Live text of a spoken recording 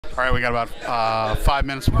All right, we got about 5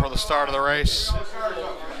 minutes before the start of the race.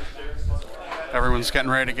 Everyone's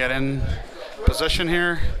getting ready to get in position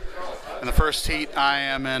here. In the first heat, I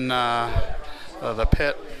am in the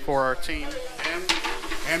pit for our team,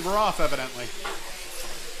 and we're off, evidently.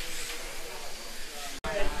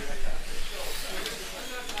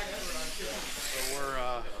 So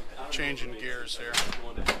we're changing gears here.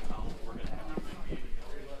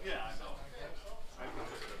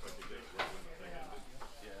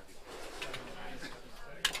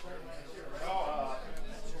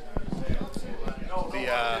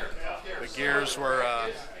 The gears were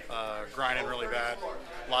grinding really bad,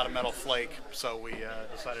 a lot of metal flake, so we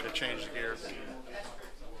decided to change the gear.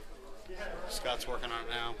 Scott's working on it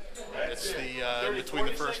now. It's the between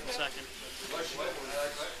the first and second.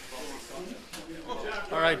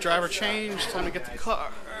 All right, driver changed. Time to get the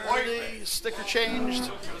car, the sticker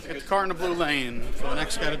changed. Get the car in the blue lane for the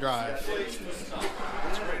next guy to drive. It's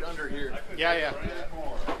right under here. Yeah.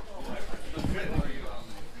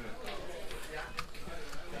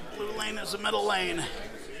 Blue lane is the middle lane.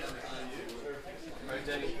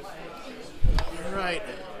 All right.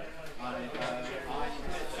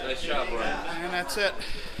 Nice job, Ryan. And that's it.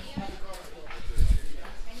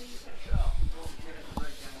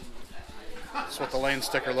 That's what the lane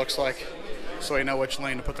sticker looks like, so you know which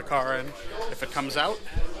lane to put the car in if it comes out.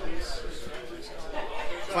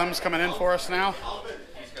 Clem's coming in for us now.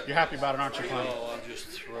 You're happy about it, aren't you, Clem? Oh, I'm just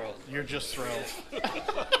thrilled. You're just thrilled.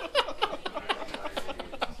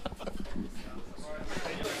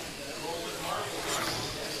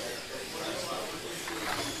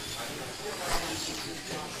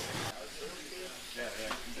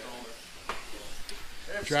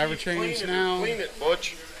 Driver change now. Clean it,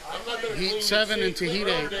 Butch. Heat 7 into Heat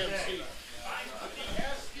 8.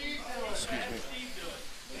 Excuse me.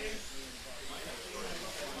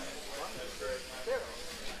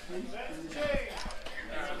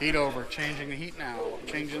 Heat over. Changing the heat now.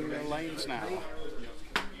 Changing the lanes now.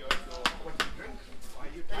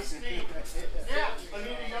 Yeah, I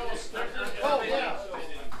need a yellow sticker. Oh, yeah.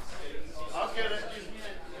 I'll get it.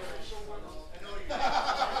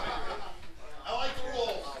 I like the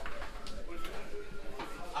rules.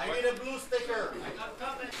 I need a blue sticker.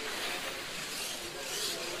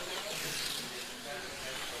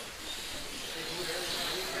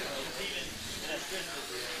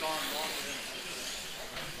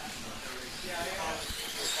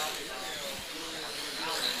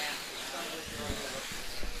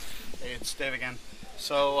 Hey, it's Dave again.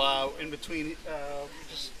 So in between, we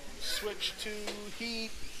just switched to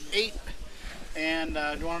Heat 8, and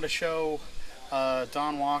wanted to show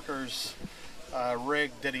Don Walker's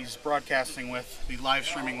rig that he's broadcasting with, the live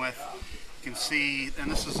streaming with. You can see, and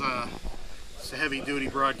this is it's a heavy-duty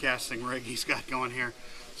broadcasting rig he's got going here.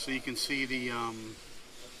 So you can see the,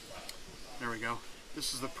 there we go.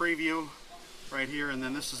 This is the preview right here, and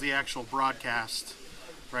then this is the actual broadcast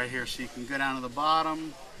right here. So you can go down to the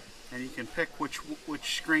bottom, and you can pick which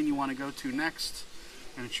screen you want to go to next,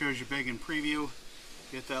 and it shows you big in preview.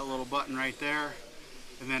 Get that little button right there,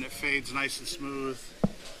 and then it fades nice and smooth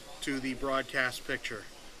to the broadcast picture.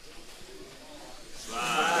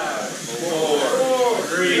 5, 4,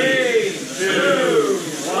 3, 2,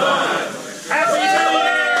 1. Happy New Year!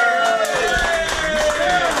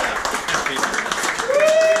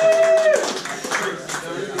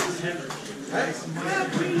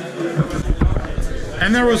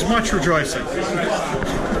 And there was much rejoicing.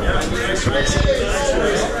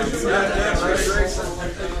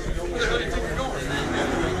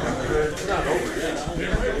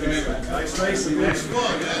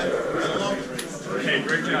 Hey,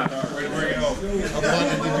 great job.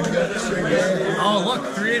 Oh, look,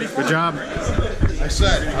 380. Good job. I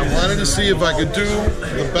said I wanted to see if I could do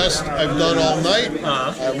the best I've done all night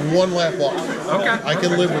at one lap off. Okay. I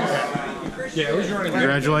can live with that. Yeah, who's running?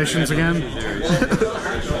 Congratulations again.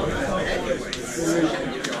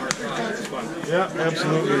 Yeah,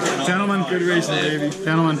 absolutely. Gentlemen. Good racing, baby.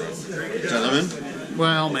 Gentlemen. Gentlemen.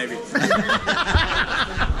 Well, maybe.